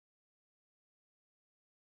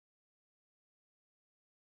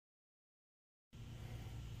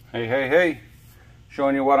Hey,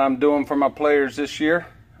 showing you what I'm doing for my players this year.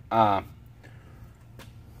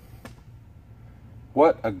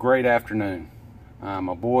 What a great afternoon.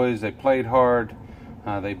 My boys, they played hard.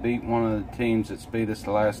 They beat one of the teams that's beat us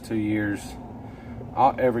the last 2 years.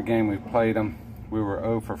 Every game we've played them, we were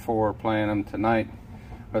 0 for 4 playing them tonight.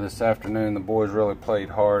 Or this afternoon, the boys really played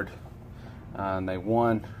hard and they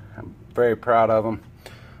won. I'm very proud of them.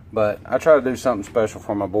 But I try to do something special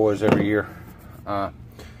for my boys every year.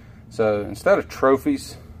 So instead of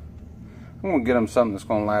trophies, I'm going to get them something that's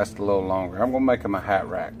going to last a little longer. I'm going to make them a hat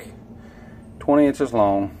rack. 20 inches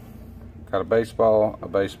long. Got a baseball, and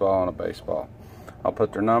a baseball. I'll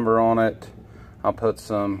put their number on it. I'll put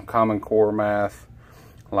some Common Core math,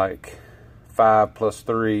 like 5 plus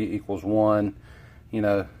 3 equals 1. You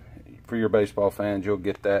know, for your baseball fans, you'll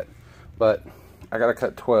get that. But I got to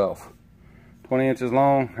cut 12. 20 inches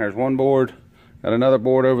long. There's one board. Got another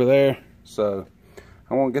board over there. So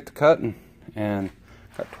I won't get to cutting, and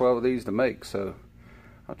got 12 of these to make, so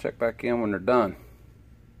I'll check back in when they're done.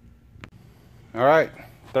 All right,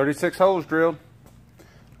 36 holes drilled.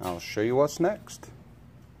 I'll show you what's next.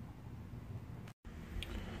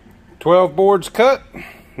 12 boards cut.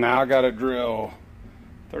 Now I gotta drill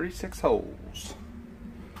 36 holes.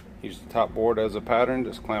 Use the top board as a pattern,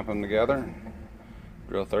 just clamp them together,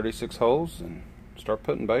 drill 36 holes, and start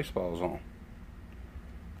putting baseballs on.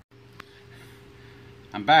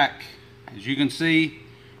 I'm back. As you can see,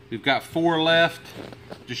 we've got 4 left.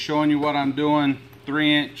 Just showing you what I'm doing.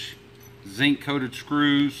 3-inch zinc coated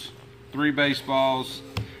screws, 3 baseballs.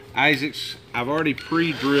 Isaac's, I've already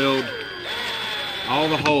pre-drilled all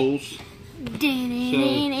the holes, so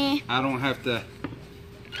I don't have to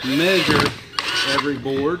measure every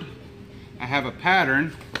board. I have a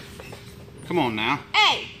pattern. Come on now.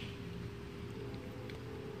 Hey!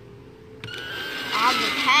 I have a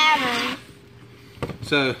pattern.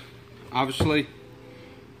 So, obviously,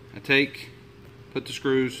 I put the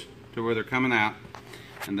screws to where they're coming out,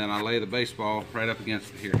 and then I lay the baseball right up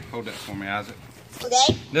against it here. Hold that for me, Isaac.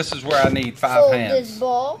 Okay. This is where I need 5 hands. Hold this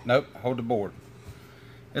ball. Nope, hold the board.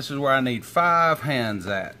 This is where I need 5 hands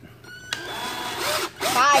at.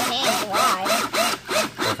 5 hands, why?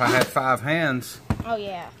 Well, if I had 5 hands, Oh,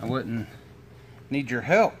 yeah. I wouldn't need your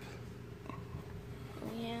help.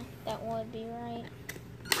 Yeah, that would be right.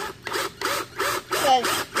 Because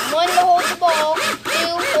 1 to hold the ball, 2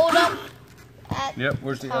 hold up at Yep,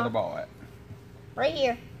 where's the other ball at? right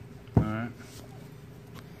here. Alright.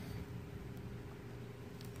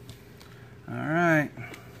 Alright.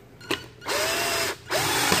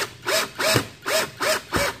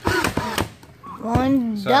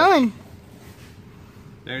 One done.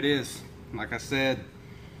 There it is. Like I said,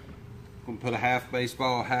 I'm gonna put a half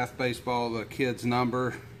baseball, the kid's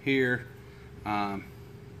number here.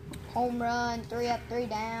 Home run, 3 up, 3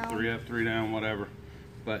 down. 3 up, 3 down, whatever.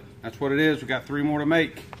 But that's what it is. We got 3 more to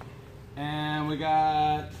make. And we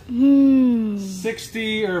got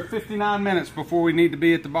 60 or 59 minutes before we need to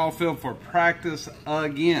be at the ball field for practice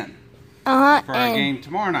again. For our game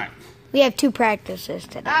tomorrow night. We have 2 practices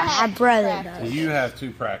today. My brother does. You have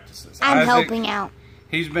 2 practices. I'm Isaac, helping out.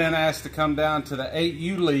 He's been asked to come down to the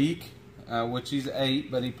 8U league, which he's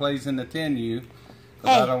 8, but he plays in the 10U.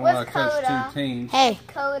 Hey, I don't want to coach 2 teams. Hey,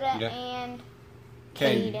 Coda and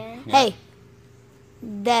Caden. Yeah. hey,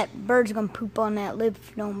 that bird's gonna poop on that lip if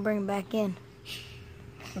you don't bring it back in.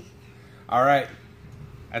 All right,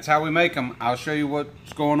 that's how we make them. I'll show you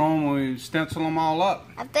what's going on when we stencil them all up.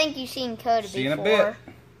 I think you've seen Coda before. See you in a bit.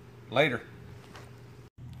 Later.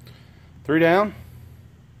 3 down.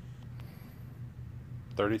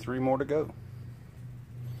 33 more to go.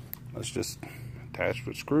 Let's just attach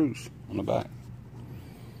with screws on the back.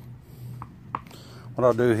 What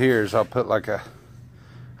I'll do here is I'll put like a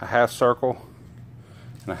half circle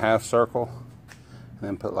and a half circle, and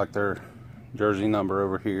then put like their jersey number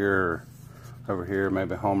over here, or over here,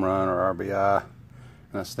 maybe home run or RBI,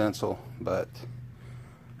 and a stencil. But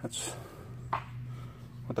that's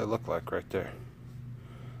what they look like right there.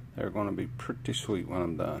 They're going to be pretty sweet when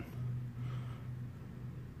I'm done.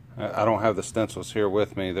 I don't have the stencils here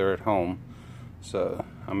with me. They're at home, so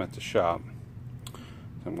I'm at the shop. So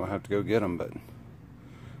I'm going to have to go get them, but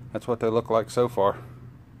that's what they look like so far.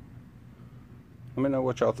 Let me know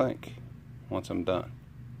what y'all think once I'm done.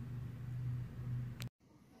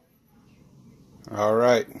 All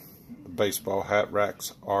right, the baseball hat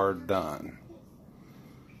racks are done.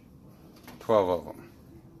 12 of them.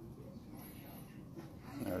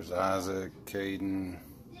 There's Isaac, Caden,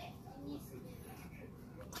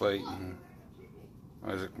 Clayton,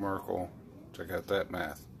 Isaac Merkel. Check out that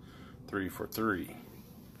math. 3 for 3.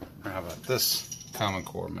 How about this Common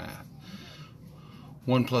Core math?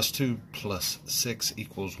 1 + 2 + 6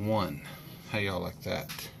 = 1. How y'all like that?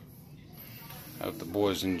 I hope the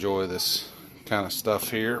boys enjoy this kind of stuff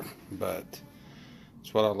here, but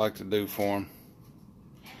it's what I like to do for them,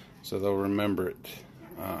 so they'll remember it.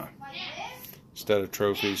 Instead of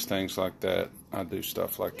trophies, things like that, I do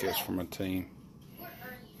stuff like this for my team.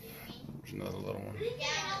 There's another little one.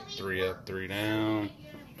 3 up, 3 down.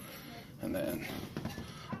 And then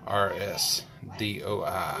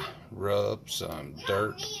RSDOI, rub some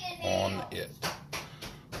dirt on it.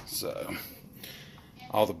 So,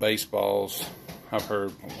 all the baseballs, I've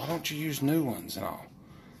heard, well, why don't you use new ones and all?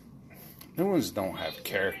 New ones don't have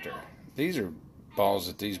character. These are balls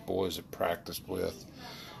that these boys have practiced with,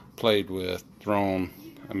 played with, thrown.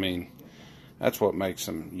 I mean, that's what makes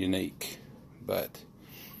them unique. But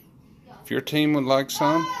if your team would like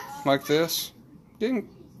some like this, get in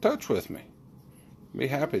touch with me. I'd be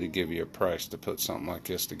happy to give you a price to put something like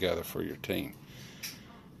this together for your team.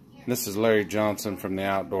 This is Larry Johnson from the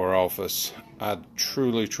Outdoor Office. I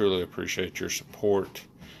truly, truly appreciate your support.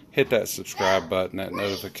 Hit that subscribe button, that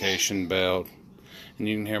notification bell, and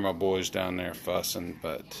you can hear my boys down there fussing,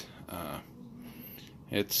 but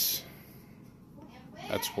that's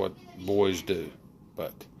what boys do.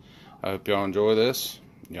 But I hope y'all enjoy this.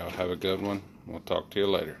 Y'all have a good one. We'll talk to you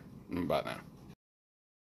later. Bye now.